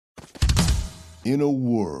In a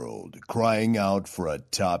world crying out for a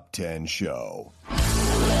top 10 show,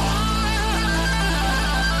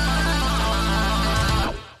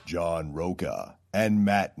 John Roca and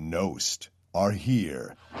Matt Nost are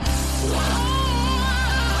here.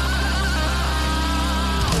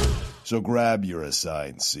 So grab your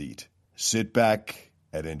assigned seat, sit back,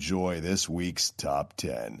 and enjoy this week's Top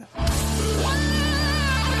 10.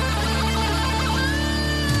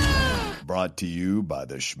 Brought to you by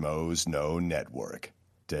the Schmoes Know Network.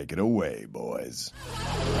 Take it away, boys.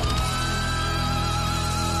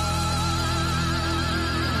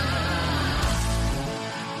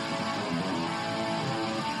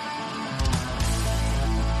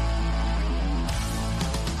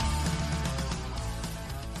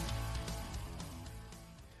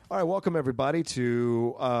 All right, welcome everybody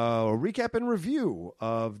to a recap and review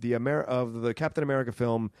of the Captain America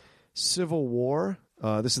film Civil War.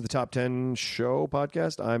 This is the Top 10 Show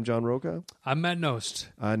podcast. I'm John Roca. I'm Matt Nost.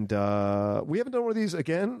 And we haven't done one of these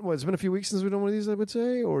again. It's been a few weeks since we've done one of these, I would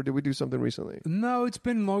say, or did we do something recently? No, it's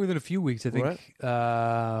been longer than a few weeks. I think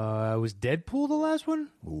was Deadpool the last one?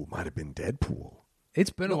 Ooh, might have been Deadpool. It's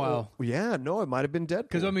been a while. Yeah, no, it might have been Deadpool.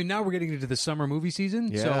 Because, I mean, now we're getting into the summer movie season,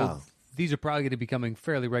 Yeah. so these are probably going to be coming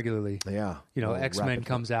fairly regularly. Yeah. You know, Well, X-Men rapidly.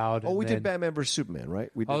 comes out. Oh, we and did Batman vs. Superman, right?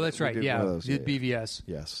 We did, that's right, we did yeah. one of those. Did BVS.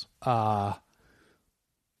 Yes.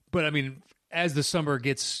 But, I mean, as the summer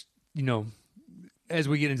gets, you know, as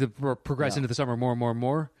we get into progress into the summer more and more and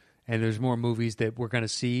more, and there's more movies that we're going to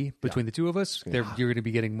see between the two of us, you're going to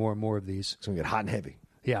be getting more and more of these. It's going to get hot and heavy.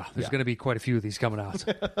 Yeah, there's going to be quite a few of these coming out.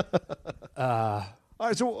 All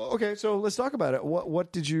right, so let's talk about it.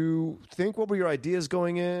 What did you think? What were your ideas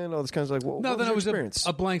going in? All this kind of like what No, was then your it was experience?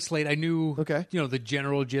 a blank slate. I knew, Okay. you know, the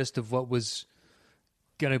general gist of what was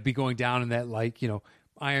going to be going down, and that, like, you know,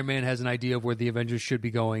 Iron Man has an idea of where the Avengers should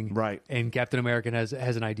be going, Right. And Captain America has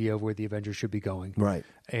an idea of where the Avengers should be going, Right.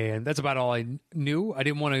 And that's about all I knew. I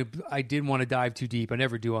didn't want to dive too deep. I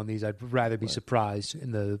never do on these. I'd rather be surprised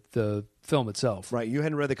in the film itself. Right, you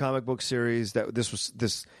hadn't read the comic book series that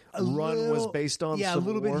this run was based on. Yeah, a Civil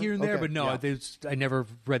little bit War? here and there, Okay, but no, yeah. I never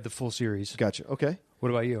read the full series. Gotcha. Okay. What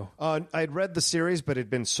about you? I'd read the series, but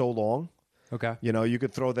it'd been so long. Okay. You know, you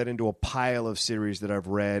could throw that into a pile of series that I've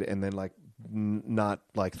read and then like not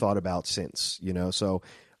like thought about since. You know, so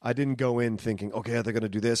I didn't go in thinking, okay, are they going to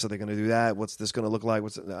do this? Are they going to do that? What's this going to look like?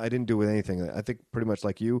 I didn't do anything. I think pretty much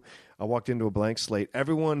like you, I walked into a blank slate.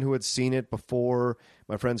 Everyone who had seen it before,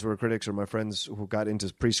 my friends who were critics or my friends who got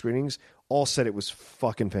into pre-screenings, all said it was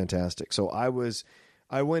fucking fantastic. So I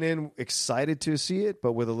went in excited to see it,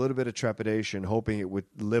 but with a little bit of trepidation, hoping it would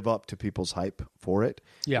live up to people's hype for it.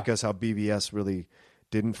 Yeah. Because how BVS really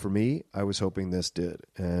didn't for me, I was hoping this did.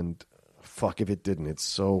 And fuck if it didn't. It's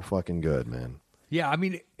so fucking good, man. Yeah, I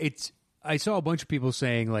mean, I saw a bunch of people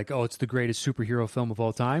saying, like, oh, it's the greatest superhero film of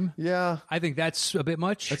all time. Yeah. I think that's a bit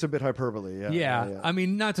much. That's a bit hyperbole, yeah. Yeah. I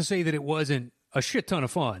mean, not to say that it wasn't a shit ton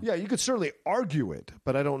of fun. Yeah, you could certainly argue it,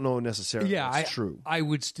 but I don't know necessarily it's true. I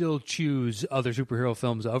would still choose other superhero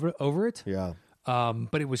films over it. Yeah.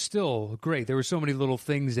 But it was still great. There were so many little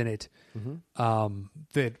things in it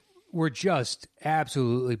that were just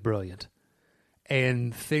absolutely brilliant.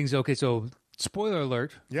 And things, okay, so spoiler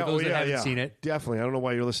alert for those that haven't seen it. Definitely. I don't know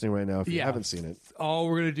why you're listening right now if you Yeah. haven't seen it. All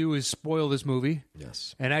we're going to do is spoil this movie.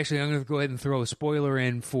 Yes. And actually, I'm going to go ahead and throw a spoiler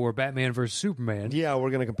in for Batman vs. Superman. Yeah, we're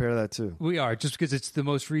going to compare that too. We are, just because it's the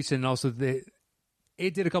most recent. And also,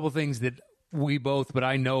 it did a couple things that we both, but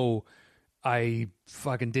I know I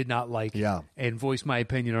fucking did not like. Yeah. And voiced my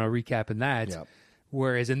opinion on a recap in that. Yeah.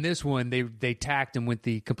 Whereas in this one, they tacked and went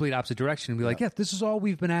the complete opposite direction and be like, yeah, this is all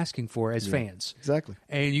we've been asking for as fans. Exactly.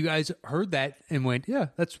 And you guys heard that and went, yeah,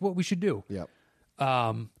 that's what we should do.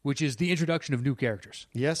 Yeah. Which is the introduction of new characters.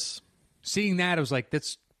 Yes. Seeing that, I was like,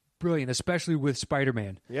 that's brilliant, especially with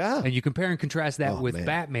Spider-Man. Yeah. And you compare and contrast that with man.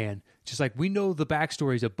 Batman. Just like we know the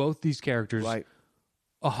backstories of both these characters Right.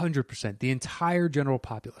 100%, the entire general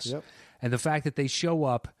populace. Yep. And the fact that they show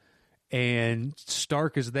up and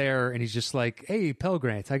Stark is there and he's just like, hey, Pell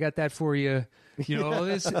Grant, I got that for you. You know, all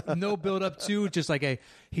this, no build up to, just like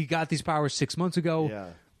he got these powers 6 months ago. Yeah.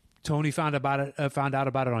 Tony found out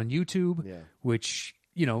about it on YouTube, Yeah. which,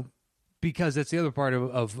 you know, because that's the other part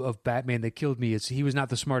of Batman that killed me is he was not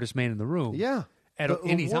the smartest man in the room. Yeah. At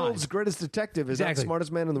any The time. world's greatest detective is not the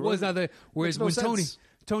smartest man in the room. Was not the, whereas Makes no when sense.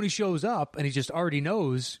 Tony shows up and he just already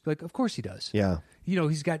knows, like, of course he does. Yeah. You know,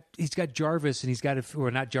 he's got Jarvis and he's got,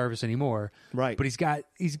 or not Jarvis anymore. Right. But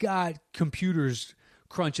he's got computers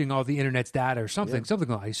crunching all the internet's data or something,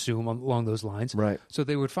 I assume along those lines. Right. So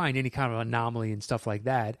they would find any kind of anomaly and stuff like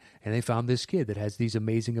that, and they found this kid that has these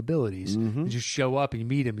amazing abilities. Mm-hmm. And just show up and you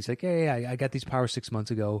meet him. He's like, hey, I got these powers 6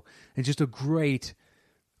 months ago, and just a great.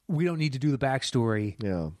 We don't need to do the backstory.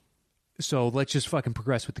 Yeah. So let's just fucking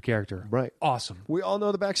progress with the character. Right. Awesome. We all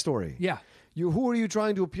know the backstory. Yeah. Who are you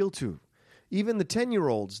trying to appeal to? Even the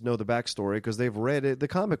 10-year-olds know the backstory because they've read the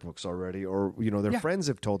comic books already, or their friends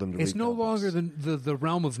have told them to read. It's no longer the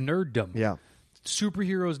realm of nerddom. Yeah.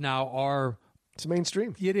 Superheroes now are. It's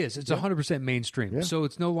mainstream. It is. It's 100% mainstream. Yeah. So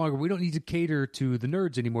it's no longer. We don't need to cater to the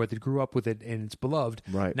nerds anymore that grew up with it and it's beloved.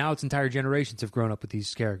 Right. Now it's entire generations have grown up with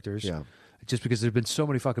these characters. Yeah. Just because there's been so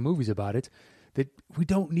many fucking movies about it that we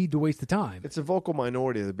don't need to waste the time. It's a vocal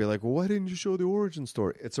minority that'd be like, well, why didn't you show the origin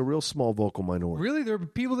story? It's a real small vocal minority. Really? There are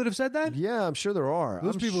people that have said that? Yeah, I'm sure there are.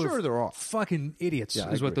 Those people sure are there are. fucking idiots Yeah,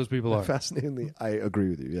 I is what agree. those people are. Fascinatingly, I agree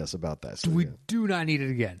with you. Yes, about that. So, We yeah. do not need it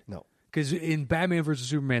again. No. Because in Batman versus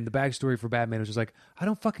Superman, the backstory for Batman was just like, I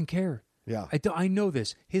don't fucking care. Yeah. I know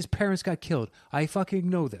this. His parents got killed. I fucking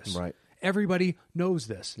know this. Right. Everybody knows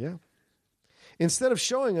this. Yeah. Instead of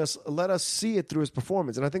showing us, let us see it through his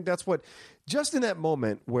performance. And I think that's what, just in that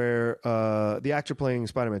moment where the actor playing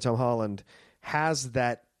Spider-Man, Tom Holland, has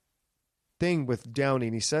that thing with Downey,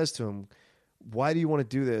 and he says to him, why do you want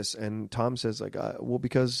to do this? And Tom says, like, well,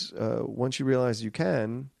 because once you realize you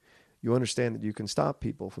can, you understand that you can stop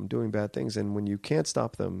people from doing bad things. And when you can't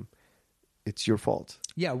stop them, it's your fault.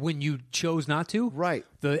 Yeah, when you chose not to, Right.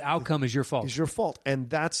 the outcome is your fault. It's your fault. And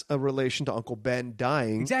that's a relation to Uncle Ben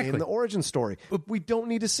dying Exactly. in the origin story. But we don't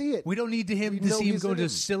need to see it. We don't need to We know see him he's go in to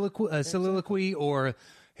him. soliloquy or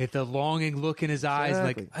hit the longing look in his eyes.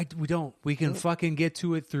 Exactly. Like, we don't. We can fucking get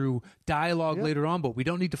to it through dialogue later on, but we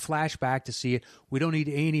don't need to flash back to see it. We don't need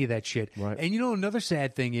any of that shit. Right. And another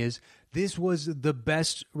sad thing is, this was the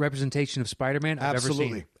best representation of Spider-Man I've ever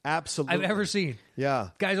seen. Absolutely. I've ever seen. Yeah.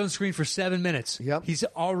 Guy's on screen for 7 minutes. Yep. He's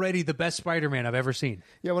already the best Spider-Man I've ever seen.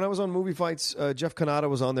 Yeah, when I was on Movie Fights, Jeff Canada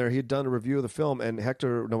was on there. He had done a review of the film, and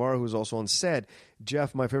Hector Navarro, who was also on, said,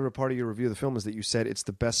 Jeff, my favorite part of your review of the film is that you said it's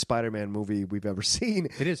the best Spider-Man movie we've ever seen.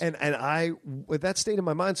 It is. And I, with that stayed in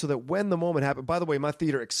my mind, so that when the moment happened, by the way, my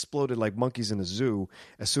theater exploded like monkeys in a zoo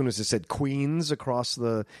as soon as it said Queens across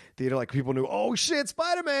the theater. Like, people knew, oh shit,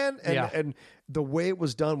 Spider-Man! And the way it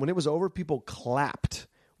was done, when it was over, people clapped.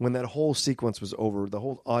 When that whole sequence was over, the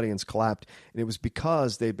whole audience clapped, and it was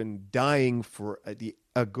because they've been dying for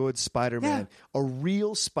a good Spider-Man, a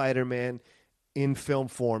real Spider-Man in film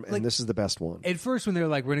form, and this is the best one. At first, when they were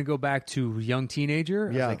like, we're going to go back to young teenager, I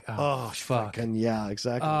was like, oh fuck. And yeah,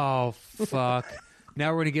 exactly. Oh, fuck. Now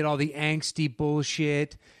we're going to get all the angsty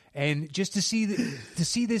bullshit. And just to see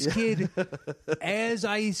this kid as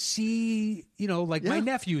I see, my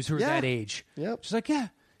nephews who are that age. Yep. Just like, yeah,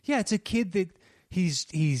 it's a kid that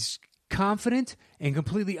he's confident and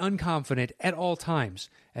completely unconfident at all times.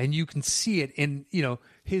 And you can see it in,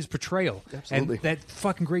 his portrayal. Absolutely. And that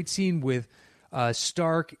fucking great scene with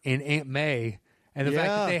Stark and Aunt May. And the fact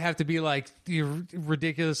that they have to be like the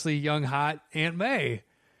ridiculously young, hot Aunt May.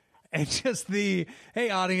 And just hey,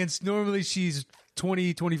 audience, normally she's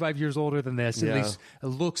 20, 25 years older than this. At least it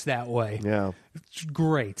looks that way. Yeah. It's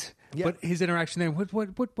great. Yeah. But his interaction there, what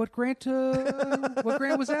grant, what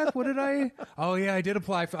grant was that? What did I? Oh, yeah, I did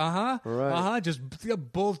apply for, Right. Just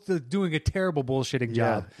both doing a terrible bullshitting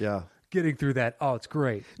job. Yeah. Getting through that. Oh, it's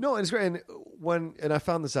great. No, and it's great. And I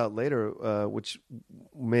found this out later, which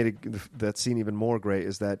made that scene even more great,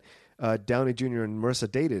 is that Downey Jr. and Marissa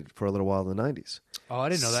dated for a little while in the 90s. Oh, I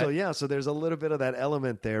didn't know that. So there's a little bit of that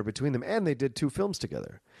element there between them, and they did 2 films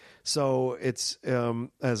together. So it's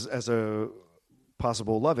as a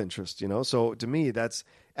possible love interest, So to me, that's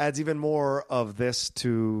adds even more of this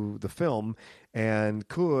to the film, and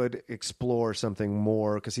could explore something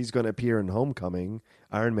more, because he's going to appear in Homecoming.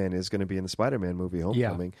 Iron Man is going to be in the Spider-Man movie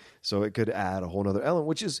Homecoming, so it could add a whole other element,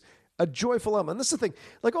 which is a joyful element. And this is the thing,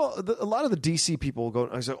 like a lot of the DC people go,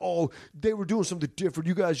 I say, oh, they were doing something different.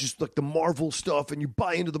 You guys just like the Marvel stuff, and you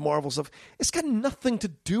buy into the Marvel stuff. It's got nothing to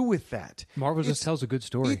do with that. Marvel just tells a good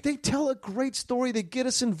story. They tell a great story. They get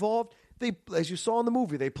us involved. They, as you saw in the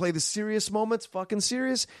movie, they play the serious moments fucking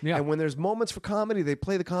serious. Yeah. And when there's moments for comedy, they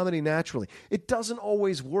play the comedy naturally. It doesn't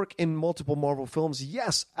always work in multiple Marvel films.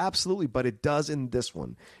 Yes, absolutely. But it does in this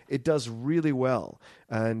one. It does really well.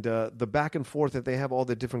 And the back and forth that they have, all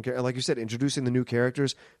the different characters, like you said, introducing the new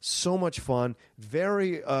characters, so much fun.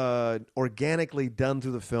 Very organically done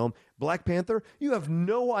through the film. Black Panther, you have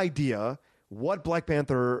no idea what Black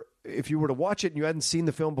Panther if you were to watch it and you hadn't seen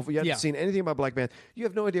the film before, you hadn't seen anything about Black Panther, you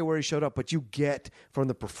have no idea where he showed up, but you get from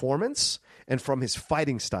the performance and from his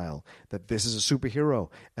fighting style that this is a superhero,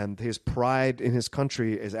 and his pride in his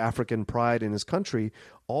country, his African pride in his country,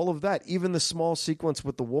 all of that, even the small sequence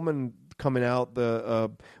with the woman coming out,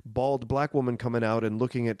 the bald black woman coming out and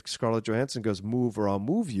looking at Scarlett Johansson, goes, "Move or I'll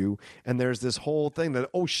move you." And there's this whole thing that,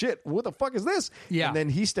 oh shit, what the fuck is this? Yeah. And then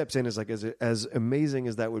he steps in, is like, as amazing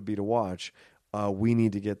as that would be to watch, we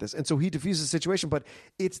need to get this. And so he diffuses the situation, but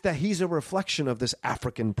it's that he's a reflection of this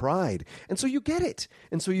African pride. And so you get it.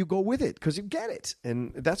 And so you go with it because you get it.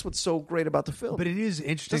 And that's what's so great about the film. But it is It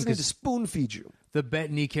interesting doesn't need to because spoon feed you. the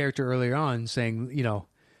Bettany character earlier on saying, you know,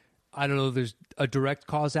 I don't know if there's a direct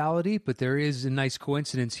causality, but there is a nice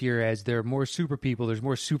coincidence here as there are more super people, there's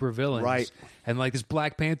more super villains. Right. And like this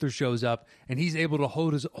Black Panther shows up and he's able to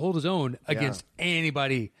hold his own against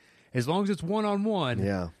anybody. As long as it's one-on-one,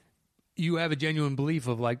 Yeah. you have a genuine belief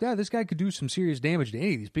of like, yeah, this guy could do some serious damage to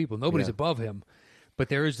any of these people. Nobody's above him. But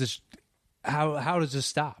there is this, how does this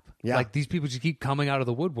stop? Yeah. Like these people just keep coming out of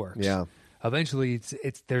the woodworks. Yeah. Eventually,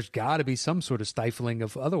 it's there's got to be some sort of stifling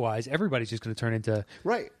of otherwise everybody's just going to turn into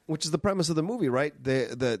Right, which is the premise of the movie, right?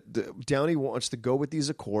 The Downey wants to go with these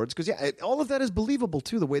accords because all of that is believable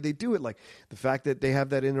too. The way they do it, like the fact that they have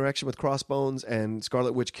that interaction with Crossbones and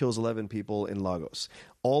Scarlet Witch kills 11 people in Lagos.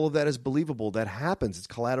 All of that is believable. That happens. It's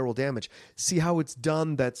collateral damage. See how it's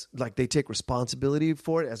done. That's like they take responsibility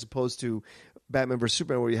for it as opposed to Batman vs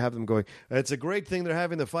Superman, where you have them going, it's a great thing they're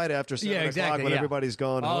having the fight after 7 o'clock when everybody's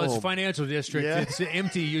gone home. It's financial district. Yeah. It's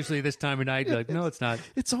empty usually this time of night. You're like, no, it's not.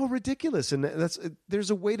 It's all ridiculous, and there's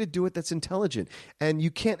a way to do it that's intelligent, and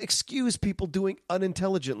you can't excuse people doing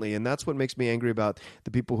unintelligently, and that's what makes me angry about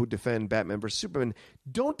the people who defend Batman vs Superman.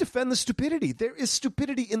 Don't defend the stupidity. There is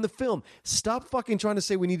stupidity in the film. Stop fucking trying to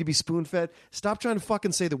say we need to be spoon-fed. Stop trying to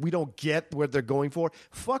fucking say that we don't get what they're going for.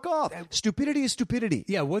 Fuck off. Stupidity is stupidity.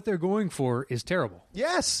 Yeah, what they're going for is terrible.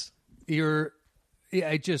 Yes. I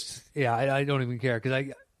don't even care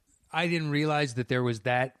because I didn't realize that there was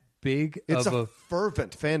that big It's of a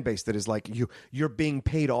fervent fan base that is like, you're being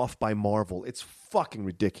paid off by Marvel. It's fucking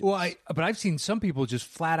ridiculous. Well, but I've seen some people just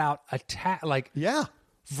flat out attack, like Yeah.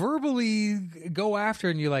 verbally go after,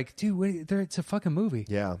 and you're like, dude, wait, it's a fucking movie.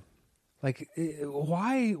 Yeah. Like,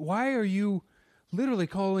 why are you literally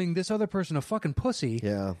calling this other person a fucking pussy?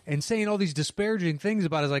 Yeah. And saying all these disparaging things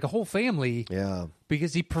about his like a whole family. Yeah.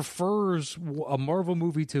 Because he prefers a Marvel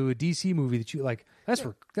movie to a DC movie that you like. That's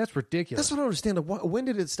ridiculous. That's what I don't understand. When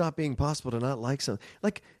did it stop being possible to not like something?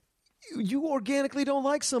 Like, you organically don't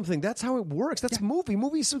like something. That's how it works. That's movie.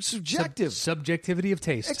 Movie is so subjective. Subjectivity of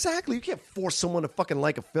taste. Exactly. You can't force someone to fucking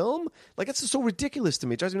like a film. Like, that's just so ridiculous to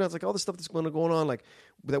me. It drives me nuts. Like, all the stuff that's going on, like,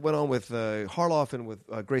 that went on with Harloff and with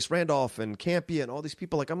Grace Randolph and Campia and all these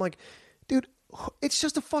people. Like, I'm like, dude, it's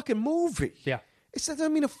just a fucking movie. Yeah. It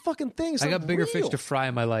doesn't mean a fucking thing. It's I not got bigger real. fish to fry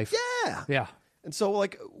in my life. Yeah. Yeah. And so,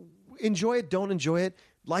 like, enjoy it, don't enjoy it,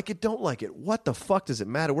 like it, don't like it. What the fuck does it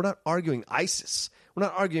matter? We're not arguing ISIS. We're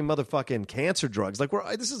not arguing motherfucking cancer drugs. Like,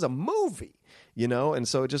 this is a movie, you know? And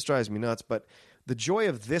so it just drives me nuts. But the joy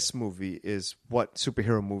of this movie is what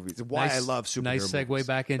superhero movies, why I love superhero movies. Nice segue movies.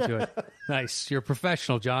 back into it. Nice. You're a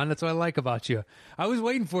professional, John. That's what I like about you. I was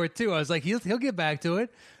waiting for it, too. I was like, he'll get back to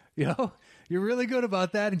it. You know? You're really good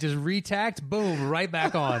about that. And just retacked, boom, right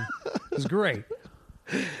back on. It was great.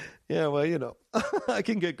 Yeah, well, you know, I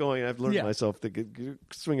can get going. I've learned myself to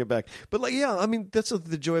swing it back. But like, yeah, I mean, that's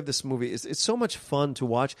the joy of this movie. It's so much fun to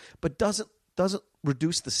watch, but doesn't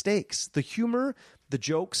reduce the stakes. The humor, the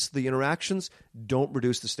jokes, the interactions don't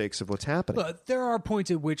reduce the stakes of what's happening. But there are points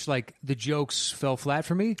at which like the jokes fell flat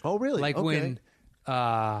for me. Oh, really? Like Okay.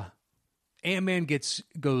 when Ant-Man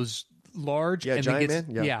goes large and Giant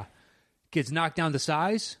then Man? Yeah. gets knocked down to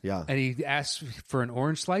size. Yeah. And he asks for an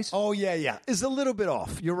orange slice. Oh, yeah. It's a little bit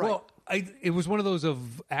off. You're right. Well, it was one of those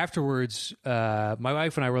of afterwards, my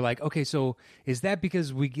wife and I were like, okay, so is that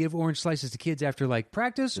because we give orange slices to kids after like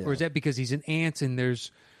practice, or is that because he's an ant and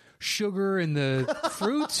there's sugar in the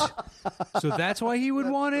fruit? So that's why he would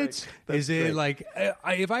want it? Is it like,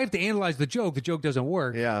 if I have to analyze the joke doesn't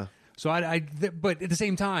work. Yeah. So but at the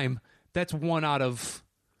same time, that's 1 out of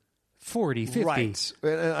 40, 50. Right.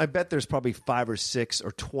 And I bet there's probably 5 or 6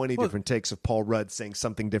 or 20 different takes of Paul Rudd saying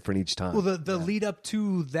something different each time. Well, the lead up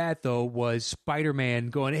to that, though, was Spider-Man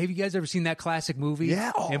going, hey, have you guys ever seen that classic movie?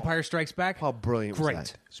 Yeah. Oh. Empire Strikes Back? How brilliant was Great.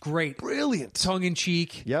 that? It's great. Brilliant.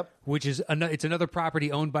 Tongue-in-cheek. Yep. Which is, it's another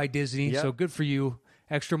property owned by Disney, Yep. so good for you.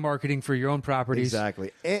 Extra marketing for your own properties.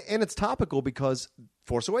 Exactly. And it's topical because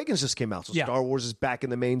Force Awakens just came out, so Star Wars is back in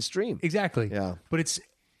the mainstream. Exactly. Yeah. But it's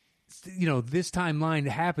this timeline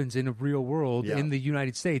happens in a real world in the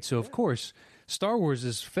United States. So, of course, Star Wars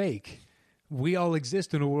is fake. We all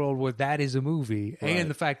exist in a world where that is a movie, Right. and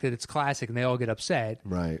the fact that it's classic and they all get upset.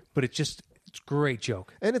 Right. But it's a great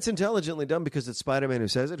joke. And it's intelligently done because it's Spider-Man who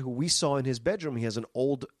says it, who we saw in his bedroom. He has an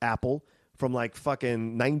old Apple from like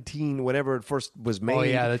fucking 19, whenever it first was made. Oh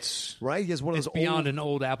yeah, that's right. He has one of it's those beyond old, an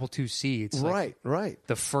old Apple IIc. It's like right.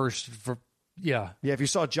 the first. Yeah, Yeah, if you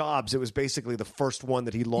saw Jobs, it was basically the first one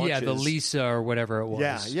that he launches. yeah, the Lisa or whatever it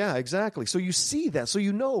was. Yeah, exactly. So you see that. So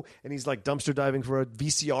you know, and he's like dumpster diving for a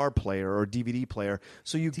VCR player or a DVD player.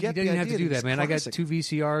 So you You get didn't the have idea to do it's that, man. I got classic. 2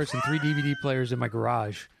 VCRs and 3 DVD players in my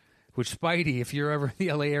garage. Which, Spidey, if you're ever in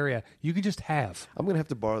the LA area, you can just have. I'm going to have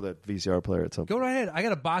to borrow that VCR player at some Go point. right ahead. I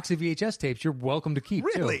got a box of VHS tapes. You're welcome to keep.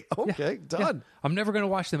 too. Really? Okay, Yeah. done. I'm never going to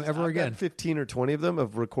watch them ever I've again. got 15 or 20 of them.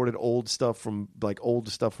 I've recorded old stuff from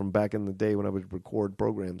back in the day when I would record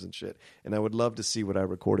programs and shit. And I would love to see what I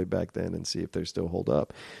recorded back then and see if they still hold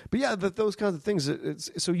up. But yeah, those kinds of things.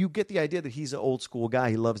 So you get the idea that he's an old school guy.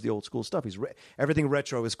 He loves the old school stuff. Everything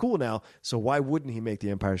retro is cool now. So why wouldn't he make the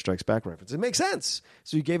Empire Strikes Back reference? It makes sense.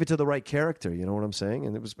 So you gave it to the right character. You know what I'm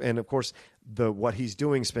saying? And of course what he's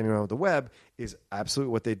doing, spinning around with the web, is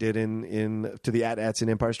absolutely what they did in to the AT-ATs in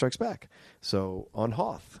Empire Strikes Back. So on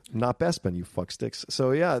Hoth, not Bespin, you fucksticks.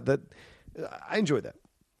 So yeah, I enjoyed that.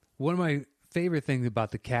 One of my favorite things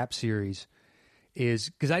about the Cap series is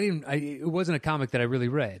because it wasn't a comic that I really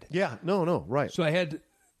read. Yeah, no, right. So I had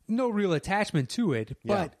no real attachment to it,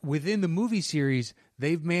 but within the movie series,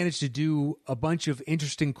 they've managed to do a bunch of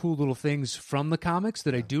interesting, cool little things from the comics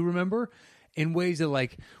that I do remember in ways that,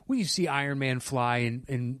 like, when you see Iron Man fly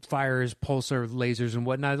and fire his pulsar lasers and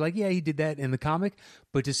whatnot, like, yeah, he did that in the comic,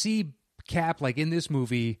 but to see Cap, like, in this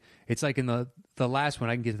movie, it's like in the last one,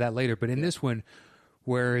 I can get to that later, but in this one,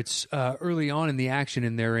 where it's early on in the action,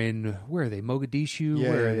 and they're in, where are they, Mogadishu? Yeah,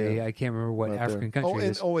 where are yeah, they? yeah. I can't remember what African country it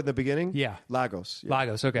is. In the beginning? Yeah. Lagos. Yeah.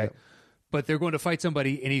 Lagos, okay. Yeah. But they're going to fight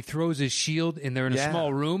somebody, and he throws his shield, and they're in a Yeah.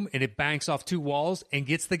 small room, and it banks off 2 walls and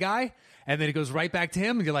gets the guy, and then it goes right back to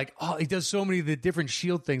him, and you're like, oh, he does so many of the different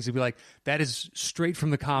shield things. You'd be like, that is straight from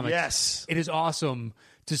the comics. Yes. It is awesome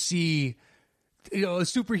to see, a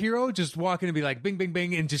superhero just walk in and be like, bing, bing,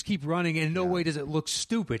 bing, and just keep running, and in no way does it look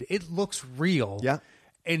stupid. It looks real. Yeah.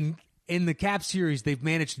 And in the Cap series, they've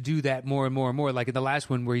managed to do that more and more and more. Like in the last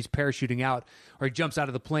one where he's parachuting out, or he jumps out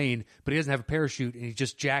of the plane, but he doesn't have a parachute, and he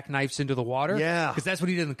just jackknifes into the water. Yeah. Because that's what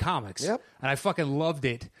he did in the comics. Yep. And I fucking loved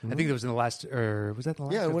it. I think it was in the last, or was that the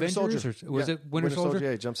last Yeah, Winter Avengers? Soldier. Or was Yeah. it Winter Soldier?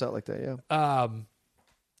 Yeah, he jumps out like that, yeah.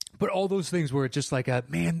 But all those things where it's just like,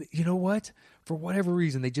 man, you know what? For whatever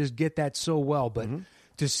reason, they just get that so well. But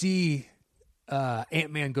to see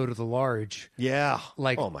Ant-Man go to the large Yeah.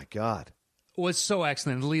 like- oh my God. was so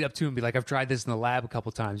excellent. And the lead up to him be like, I've tried this in the lab a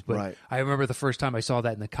couple times, but Right. I remember the first time I saw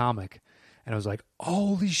that in the comic, and I was like,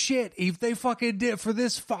 holy shit, if they fucking did for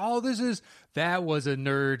this, that was a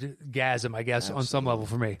nerd-gasm, I guess, on some level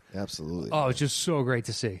for me. Absolutely. Oh, it's just so great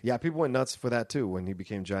to see. Yeah, people went nuts for that too when he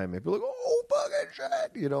became Giant Man. People were like, oh, fucking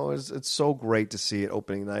shit. It's so great to see it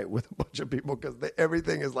opening night with a bunch of people because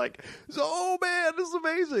everything is like, oh man, this is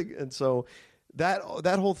amazing. And so that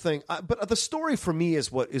whole thing, but the story for me is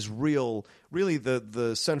what is really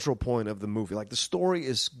the central point of the movie. Like the story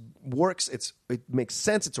works, it makes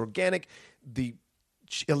sense, it's organic. The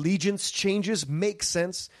allegiance changes make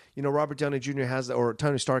sense. Robert Downey Jr. has that, or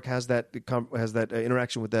Tony Stark has that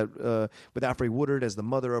interaction with Alfre Woodard as the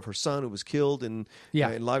mother of her son who was killed in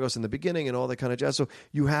Lagos in the beginning, and all that kind of jazz. So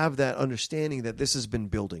you have that understanding that this has been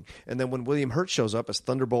building. And then when William Hurt shows up as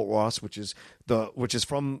Thunderbolt Ross, which is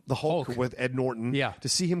from the Hulk with Ed Norton, to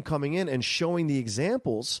see him coming in and showing the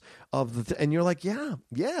examples of and you're like, yeah,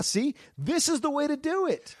 see, this is the way to do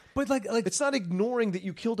it. But like it's not ignoring that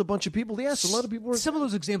you killed a bunch of people. Yes, a lot of people were. Some of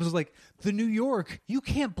those examples, like the New York, you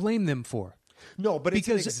can't blame them for. No, but it's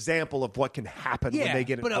Because- an example of what can happen when they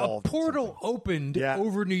get but involved. a portal opened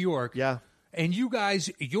over New York. Yeah. And you guys,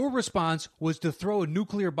 your response was to throw a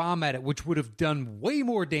nuclear bomb at it, which would have done way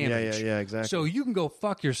more damage. Yeah, exactly. So you can go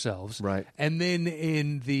fuck yourselves. Right. And then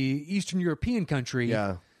in the Eastern European country,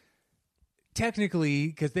 technically,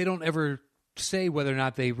 because they don't ever say whether or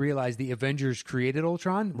not they realize the Avengers created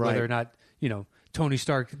Ultron, Right. whether or not, Tony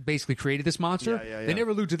Stark basically created this monster. Yeah. They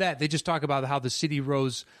never allude to that. They just talk about how the city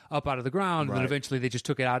rose up out of the ground, and then Right. eventually they just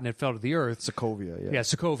took it out and it fell to the earth. Sokovia, Yeah,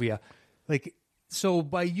 Sokovia. Like, so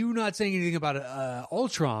by you not saying anything about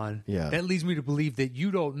Ultron, that leads me to believe that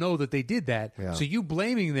you don't know that they did that. Yeah. So you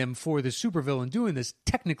blaming them for the supervillain doing this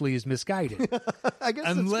technically is misguided. I guess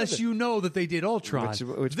Unless you know that they did Ultron.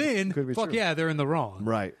 Which then, could be fuck true. yeah, they're in the wrong.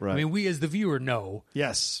 Right. I mean, we as the viewer know.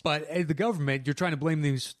 Yes. But as the government, you're trying to blame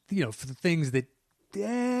these, for the things that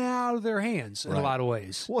out of their hands in a lot of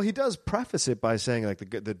ways. Well, he does preface it by saying like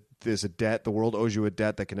there's a debt, the world owes you a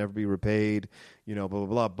debt that can never be repaid, blah blah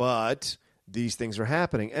blah. But these things are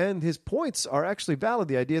happening, and his points are actually valid.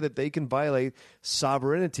 The idea that they can violate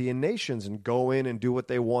sovereignty in nations and go in and do what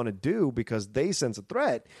they want to do because they sense a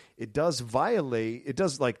threat. It does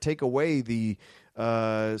take away the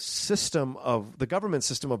the government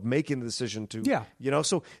system of making the decision to,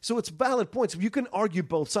 so it's valid points. You can argue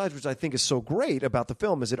both sides, which I think is so great about the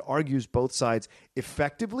film, is it argues both sides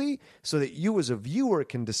effectively so that you as a viewer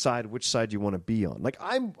can decide which side you want to be on. Like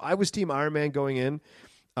I was Team Iron Man going in,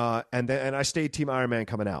 and I stayed Team Iron Man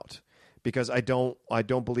coming out. Because I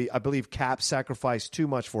believe Cap sacrificed too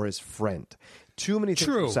much for his friend. Too many things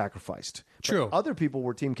were sacrificed. True. But other people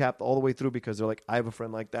were Team Cap all the way through because they're like, I have a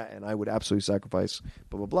friend like that, and I would absolutely sacrifice.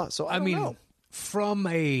 Blah blah blah. So I don't know. From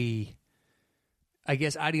a, I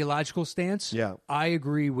guess, ideological stance, I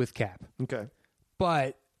agree with Cap. Okay.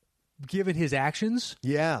 But given his actions,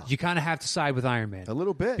 you kind of have to side with Iron Man a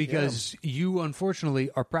little bit because you unfortunately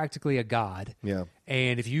are practically a god. Yeah.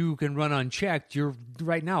 And if you can run unchecked, you're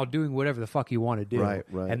right now doing whatever the fuck you want to do. Right.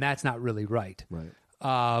 And that's not really right. Right.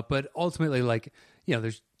 But ultimately, like,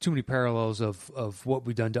 there's too many parallels of what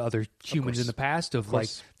we've done to other humans in the past of like,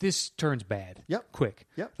 this turns bad quick.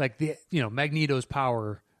 Yep. Like, Magneto's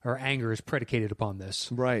power or anger is predicated upon this.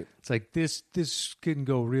 Right. It's like this can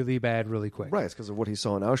go really bad really quick. Right. It's because of what he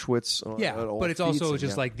saw in Auschwitz. But it's also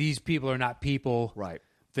just like these people are not people. Right.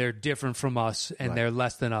 They're different from us, and they're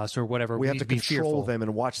less than us, or whatever. We have to be control fearful. them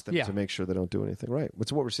and watch them to make sure they don't do anything. Right.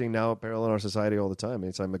 It's what we're seeing now parallel in our society all the time.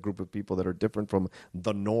 Anytime a group of people that are different from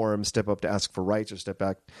the norm step up to ask for rights or step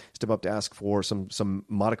up to ask for some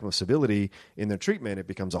modicum of civility in their treatment, it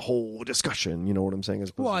becomes a whole discussion. You know what I'm saying?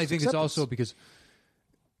 Well, I think it's also because,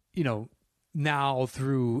 now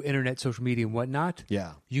through internet, social media, and whatnot,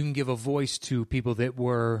 you can give a voice to people that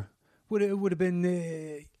would have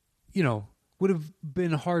been, would have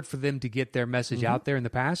been hard for them to get their message out there in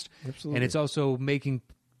the past. Absolutely. And it's also making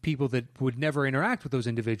people that would never interact with those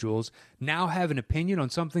individuals now have an opinion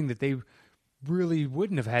on something that they really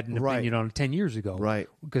wouldn't have had an opinion on 10 years ago. Right.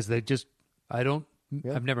 Because they just, I've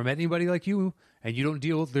never met anybody like you, and you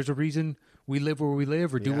don't there's a reason we live where we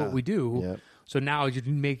live or do what we do. Yeah. So now you're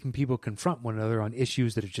making people confront one another on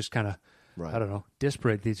issues that are just kind of, I don't know,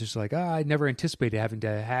 disparate. It's just like, I never anticipated having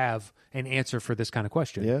to have an answer for this kind of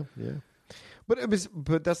question. Yeah, yeah.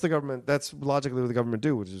 But that's the government. That's logically what the government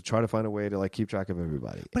do, which is try to find a way to like keep track of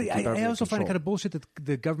everybody. But I also find it kind of bullshit that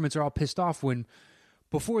the governments are all pissed off when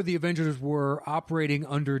before the Avengers were operating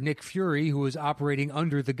under Nick Fury, who was operating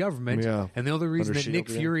under the government, and the only reason that Nick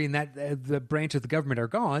Fury and that the branch of the government are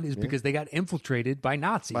gone is because they got infiltrated by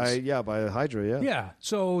Nazis. By Hydra. Yeah.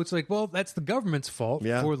 So it's like, well, that's the government's fault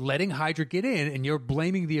for letting Hydra get in, and you're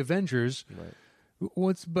blaming the Avengers.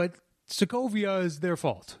 Right. But Sokovia is their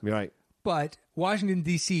fault. Right. But Washington,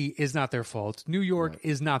 D.C. is not their fault. New York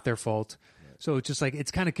is not their fault. So it's just like,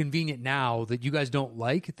 it's kind of convenient now that you guys don't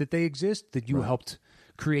like that they exist, that you helped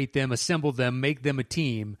create them, assemble them, make them a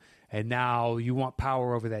team, and now you want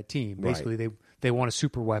power over that team. Basically, they want a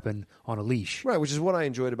super weapon on a leash. Right, which is what I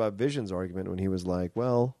enjoyed about Vision's argument when he was like,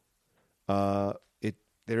 well,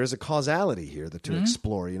 there is a causality here to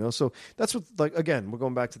explore, So that's what, like, again, we're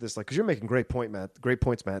going back to this, like, because you're making great points,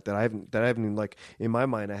 Matt, that I haven't even, like, in my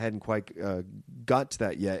mind, I hadn't quite got to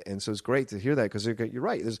that yet, and so it's great to hear that because you're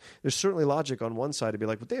right. There's certainly logic on one side to be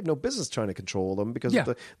like, but they have no business trying to control them because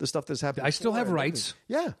of the stuff that's happening. I still have rights.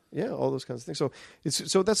 Yeah, all those kinds of things.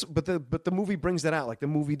 So but the movie brings that out. Like the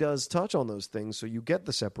movie does touch on those things, so you get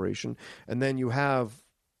the separation, and then you have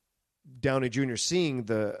Downey Jr. seeing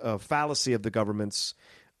the fallacy of the government's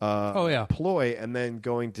ploy, and then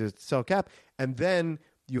going to tell Cap, and then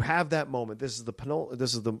you have that moment. This is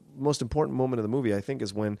the most important moment of the movie, I think,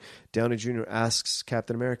 is when Downey Jr. asks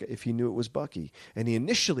Captain America if he knew it was Bucky, and he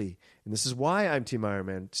initially, and this is why I'm Team Iron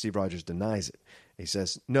Man, Steve Rogers denies it. He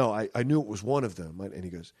says, "No, I knew it was one of them," and he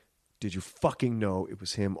goes, "Did you fucking know it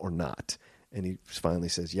was him or not?" And he finally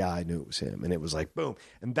says, "Yeah, I knew it was him." And it was like, boom.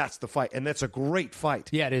 And that's the fight. And that's a great fight.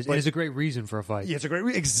 Yeah, it is. It is a great reason for a fight. Yeah, it's a great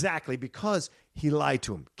reason. Exactly, because he lied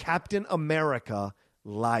to him. Captain America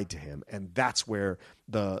lied to him. And that's where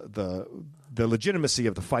the legitimacy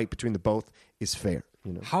of the fight between the both is fair.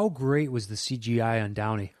 How great was the CGI on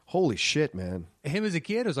Downey? Holy shit, man. Him as a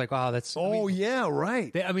kid, I was like, wow, that's... yeah,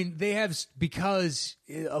 right. They have, because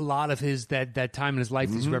a lot of his, that time in his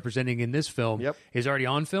life he's representing in this film is already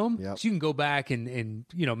on film. Yep. So you can go back and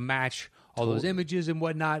match all those images and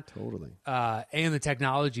whatnot. Totally. And the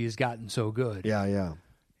technology has gotten so good. Yeah.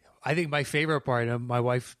 I think my favorite part, my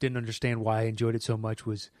wife didn't understand why I enjoyed it so much,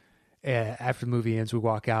 was after the movie ends, we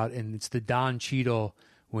walk out, and it's the Don Cheadle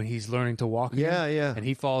when he's learning to walk. Yeah, again, yeah. And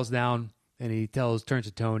he falls down, and he turns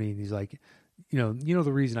to Tony, and he's like, you know,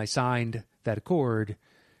 the reason I signed that accord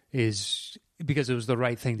is because it was the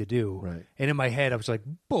right thing to do. Right. And in my head, I was like,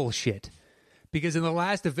 bullshit. Because in the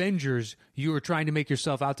last Avengers, you were trying to make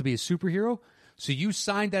yourself out to be a superhero. So you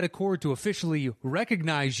signed that accord to officially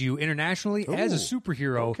recognize you internationally as a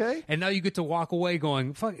superhero. Okay. And now you get to walk away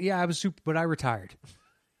going, fuck, yeah, I was super, but I retired.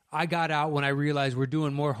 I got out when I realized we're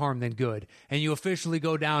doing more harm than good. And you officially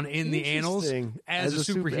go down in the annals Interesting. as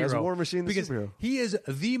a superhero. As War Machine, the because superhero. he is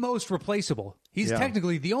the most replaceable. He's Yeah.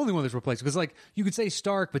 technically the only one that's replaceable. Because, like, you could say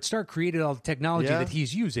Stark, but Stark created all the technology Yeah. that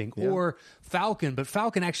he's using. Yeah. Or Falcon, but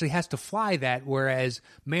Falcon actually has to fly that, whereas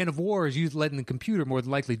Man of War is used letting the computer more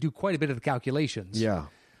than likely do quite a bit of the calculations. Yeah.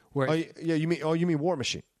 Where, You mean War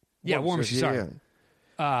Machine? Yeah, War Machine, sorry.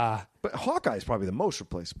 But Hawkeye is probably the most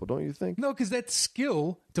replaceable, don't you think? no, because that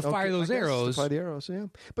skill to fire Okay, those I guess, arrows. to fire the arrows, yeah.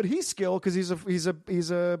 But he's skilled because he's a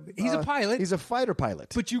pilot. He's a fighter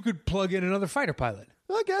pilot. But you could plug in another fighter pilot.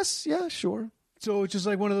 I guess, yeah, sure. So it's just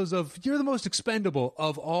like one of those of you're the most expendable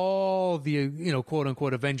of all the quote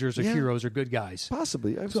unquote Avengers or Yeah. heroes or good guys.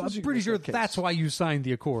 Possibly. So I'm pretty sure that's why you signed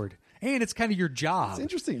the accord, and it's kind of your job. It's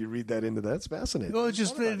interesting you read that into that. It's fascinating. Well, it's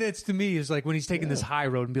just it's to me is like when he's taking this high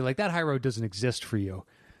road and be like that high road doesn't exist for you.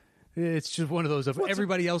 It's just one of those of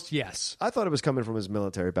everybody else. Yes, I thought it was coming from his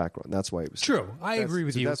military background. That's why it was true. I agree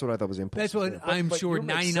with you. That's what I thought was important. That's what I'm sure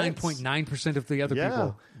 99.9% of the other Yeah,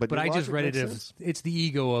 people. but But your I just logic read it makes as sense. it's the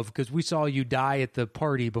ego of because we saw you die at the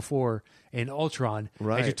party before in Ultron,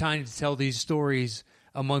 Right. as you're trying to tell these stories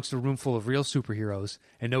amongst a room full of real superheroes,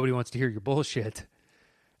 and nobody wants to hear your bullshit.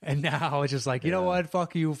 And now it's just like, you know what?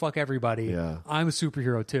 Fuck you. Fuck everybody. Yeah. I'm a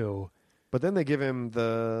superhero too. But then they give him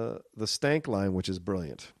the Stank line, which is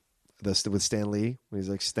brilliant. With Stan Lee, when he's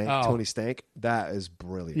like Stank, Oh. Tony Stank, that is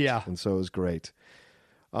brilliant. Yeah. and so it was great.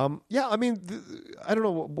 Yeah, I mean, I don't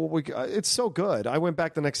know what we. It's so good. I went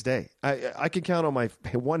back the next day. I can count on my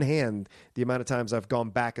one hand the amount of times I've gone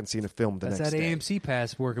back and seen a film the That's next that day. AMC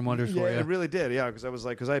pass working wonders Yeah, for you. it really did. Yeah,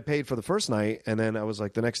 because I paid for the first night, and then I was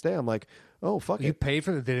like the next day, I'm like, oh fuck You it, paid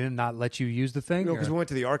for it? They did not let you use the thing? because or- we went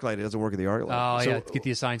to the ArcLight. It doesn't work at the ArcLight. Oh, So- yeah. To get the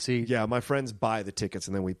assigned seat. Yeah, my friends buy the tickets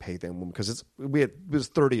and then we pay them because it was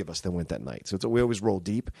 30 of us that went that night. So we always roll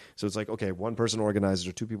deep. So it's like, okay, one person organizes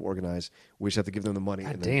or two people organize. We just have to give them the money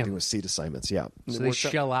and then damn. do a seat assignments. Yeah. So It they works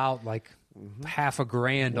out. shell out like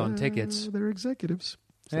 $5,000 on tickets. They're executives.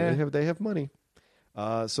 So Yeah. they have money.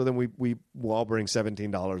 So then we'll all bring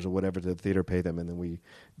 $17 or whatever to the theater, pay them, and then we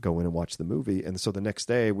go in and watch the movie. And so the next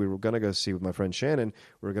day we were going to go see with my friend Shannon.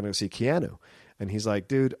 We were going to go see Keanu, and he's like,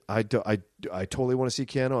 "Dude, I totally want to see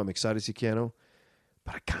Keanu. I'm excited to see Keanu,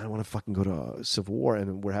 but I kind of want to fucking go to Civil War."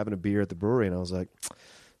 And we're having a beer at the brewery, and I was like,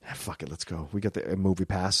 fuck it, let's go. We got the movie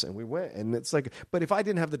pass, and we went. And it's like, but if I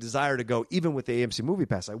didn't have the desire to go, even with the AMC movie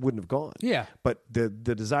pass, I wouldn't have gone. Yeah. But the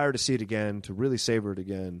desire to see it again, to really savor it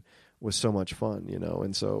again, was so much fun,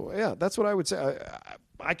 And so, yeah, that's what I would say.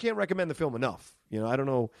 I can't recommend the film enough. I don't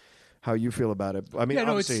know how you feel about it. I mean, Yeah,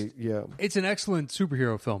 no, obviously, yeah. It's an excellent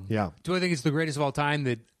superhero film. Yeah. Do I think it's the greatest of all time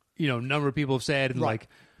that, a number of people have said? And Right. like,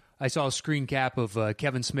 I saw a screen cap of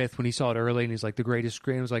Kevin Smith when he saw it early, and he's like, the greatest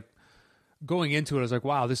screen. I was like, going into it, I was like,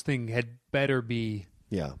 wow, this thing had better be,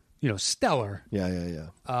 Yeah. stellar. Yeah.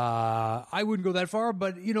 I wouldn't go that far,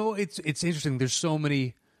 but, it's interesting. There's so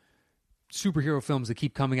many superhero films that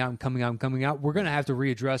keep coming out and coming out and coming out. We're going to have to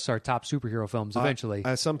readdress our top superhero films eventually.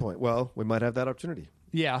 At some point. Well, we might have that opportunity.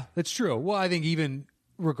 Yeah, that's true. Well, I think even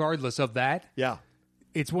regardless of that, Yeah.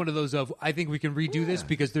 it's one of those of I think we can redo this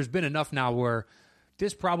because there's been enough now where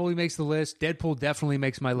this probably makes the list. Deadpool definitely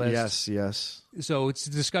makes my list. Yes. So it's a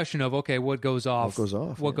discussion of okay, what goes off? What goes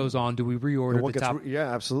off, What yeah. goes on? Do we reorder And what the gets top?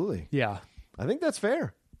 yeah, absolutely. Yeah. I think that's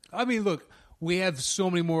fair. I mean, look, we have so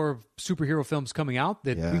many more superhero films coming out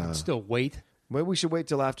that we Yeah. can still wait. Maybe we should wait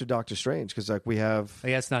till after Doctor Strange because, like, we have I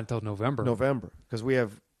guess not until November. November because we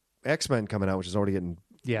have X-Men coming out, which is already getting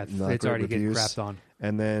Yeah, not it's great already getting reviews. crapped on.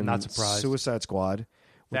 and then Not surprised. Suicide Squad,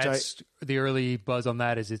 which That's the early buzz on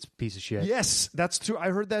that is it's a piece of shit. yes, that's true. I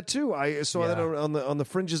heard that too. I saw that Yeah. on the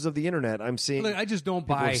fringes of the internet. I'm seeing Look, I just don't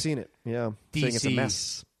people buy have seen it. Yeah, saying it's a DC.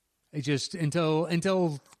 mess. It just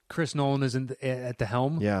until Chris Nolan isn't at the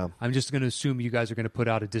helm. Yeah. I'm just going to assume you guys are going to put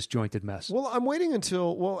out a disjointed mess. Well, I'm waiting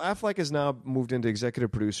until Affleck has now moved into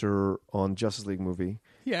executive producer on Justice League movie.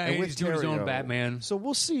 Yeah, and he's doing his own Terrio. Batman. So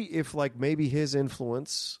we'll see if like maybe his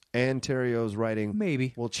influence and Terrio's writing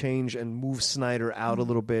Maybe. will change and move Snyder out a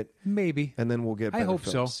little bit. Maybe. And then we'll get. I better hope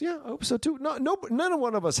films. so. Yeah, I hope so too. No, none of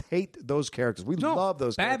one of us hate those characters. We No, love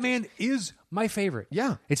those. Batman characters. is my favorite.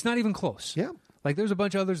 Yeah. It's not even close. Yeah. Like, there's a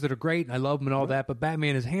bunch of others that are great, and I love them and all that, but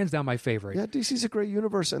Batman is hands down my favorite. Yeah, DC's a great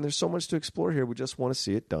universe, and there's so much to explore here. We just want to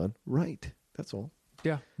see it done right. That's all.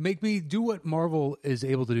 Yeah. Make me do what Marvel is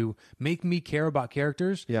able to do. Make me care about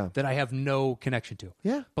characters that I have no connection to.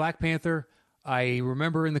 Yeah. Black Panther, I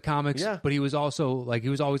remember in the comics, but he was also like, he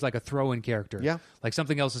was always like a throw-in character. Yeah. Like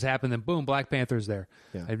something else has happened, then boom, Black Panther's there.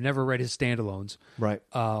 Yeah. I've never read his standalones. Right.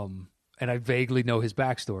 And I vaguely know his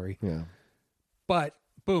backstory. Yeah. But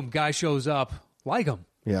boom, guy shows up, like him.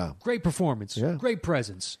 Yeah. Great performance. Yeah. Great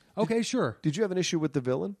presence. Okay, sure. Did you have an issue with the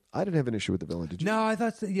villain? I didn't have an issue with the villain. Did you? No, I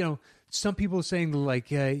thought that, some people are saying like,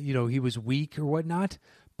 he was weak or whatnot,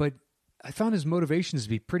 but I found his motivations to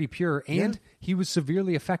be pretty pure, and he was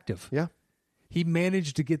severely effective. Yeah. He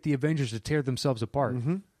managed to get the Avengers to tear themselves apart.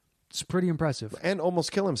 Mm-hmm. It's pretty impressive. And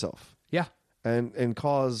almost kill himself. Yeah. And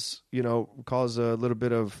cause a little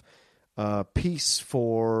bit of peace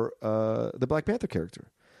for the Black Panther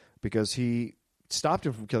character, because he stopped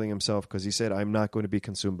him from killing himself because he said, I'm not going to be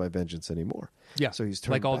consumed by vengeance anymore. Yeah. So he's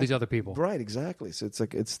turned like all back. these other people. Right, exactly. So it's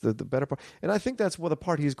like it's the better part. And I think that's what the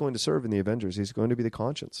part he's going to serve in the Avengers. He's going to be the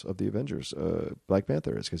conscience of the Avengers. Black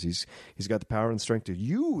Panther is, because he's got the power and strength to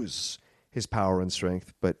use his power and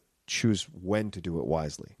strength, but choose when to do it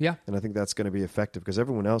wisely. Yeah. And I think that's going to be effective, because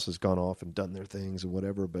everyone else has gone off and done their things and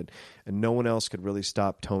whatever, and no one else could really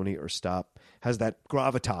stop Tony or has that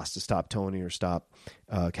gravitas to stop Tony or stop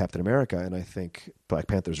Captain America. And I think Black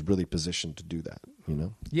Panther's really positioned to do that,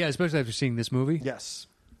 Yeah, especially after seeing this movie. Yes.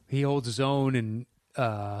 He holds his own, and,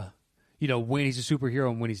 when he's a superhero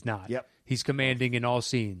and when he's not. Yep. He's commanding in all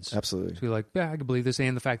scenes. Absolutely. So you're like, yeah, I can believe this.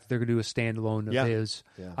 And the fact that they're going to do a standalone of his.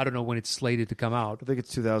 Yeah. I don't know when it's slated to come out. I think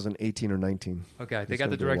it's 2018 or 19. Okay, they It's got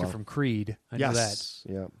gonna the be a director while. from Creed. I know that.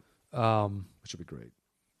 Yeah. Which would be great.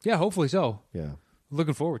 Yeah, hopefully so. Yeah.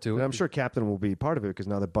 Looking forward to And it. I'm sure Captain will be part of it, because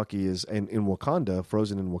now that Bucky is in Wakanda,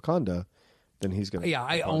 frozen in Wakanda, then he's going to. Yeah,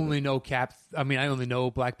 I only know Cap. I mean, I only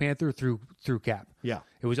know Black Panther through Cap. Yeah.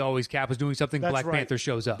 It was always Cap was doing something, That's Black right. Panther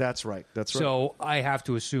shows up. That's right. That's right. So I have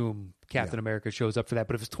to assume Captain America shows up for that.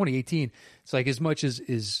 But if it's 2018, it's like, as much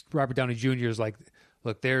as Robert Downey Jr. is like,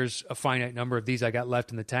 look, there's a finite number of these I got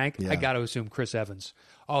left in the tank. Yeah. I got to assume Chris Evans.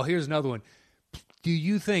 Oh, here's another one. Do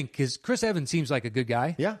you think, because Chris Evans seems like a good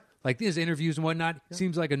guy. Yeah. Like his interviews and whatnot,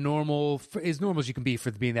 seems like as normal as you can be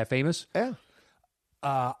for being that famous. Yeah.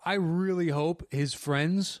 I really hope his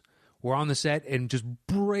friends were on the set and just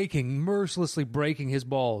mercilessly breaking his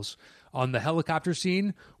balls on the helicopter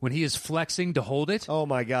scene when he is flexing to hold it. Oh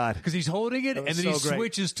my God. Because he's holding it, and then he so great.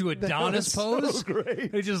 switches to Adonis pose. So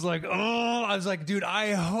great. It's just like, oh, I was like, dude,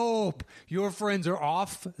 I hope your friends are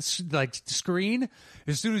off like screen.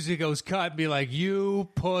 As soon as he goes cut, be like, you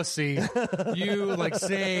pussy. You like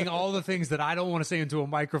saying all the things that I don't want to say into a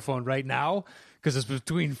microphone right now, because it's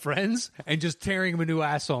between friends, and just tearing him a new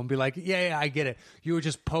asshole and be like, yeah, I get it. You were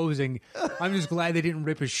just posing. I'm just glad they didn't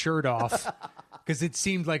rip his shirt off, because it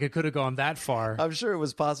seemed like it could have gone that far. I'm sure it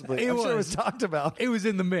was possibly. It I'm sure it was. was talked about. It was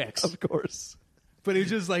in the mix. Of course. But it was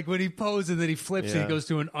just like when he poses and then he flips and Yeah. he goes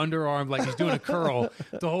to an underarm like he's doing a curl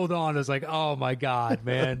to hold on. It's like, oh my God,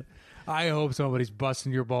 man. I hope somebody's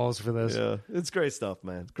busting your balls for this. Yeah. It's great stuff,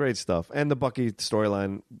 man. Great stuff. And the Bucky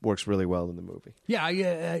storyline works really well in the movie. Yeah,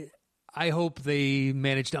 I hope they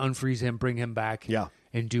manage to unfreeze him, bring him back, Yeah.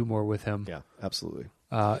 and do more with him. Yeah, absolutely.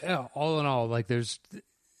 Yeah, all in all, like there's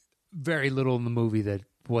very little in the movie that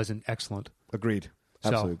wasn't excellent. Agreed. So,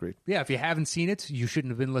 Absolutely agreed. Yeah, if you haven't seen it, you shouldn't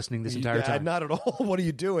have been listening this entire time. Not at all. What are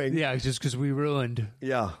you doing? Yeah, it's just because we ruined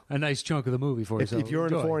Yeah. a nice chunk of the movie for you. If you're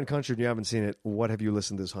in a enjoy. foreign country and you haven't seen it, what have you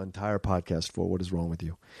listened to this entire podcast for? What is wrong with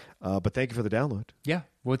you? But thank you for the download. Yeah,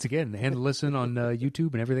 once again, and listen on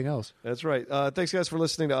YouTube and everything else. That's right. Thanks, guys, for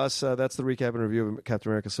listening to us. That's the recap and review of Captain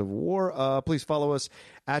America Civil War. Please follow us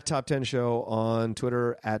at Top 10 Show on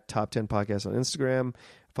Twitter, at Top 10 Podcast on Instagram.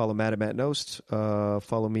 Follow Matt at Matt Nost.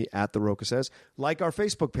 Follow me at The Roca Says. Like our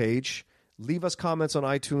Facebook page. Leave us comments on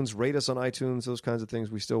iTunes. Rate us on iTunes. Those kinds of things.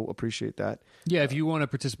 We still appreciate that. Yeah, if you want to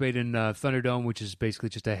participate in Thunderdome, which is basically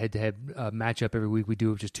just a head-to-head matchup every week, we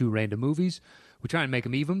do just 2 random movies. We try and make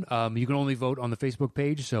them even. You can only vote on the Facebook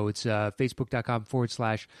page, so it's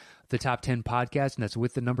facebook.com/the Top 10 Podcast, and that's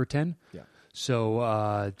with the number 10. Yeah.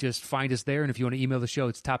 So just find us there, and if you want to email the show,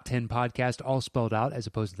 it's Top 10 Podcast, all spelled out, as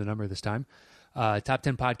opposed to the number this time. Top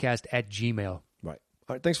 10 Podcast at Gmail. Right.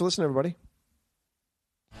 All right. Thanks for listening, everybody.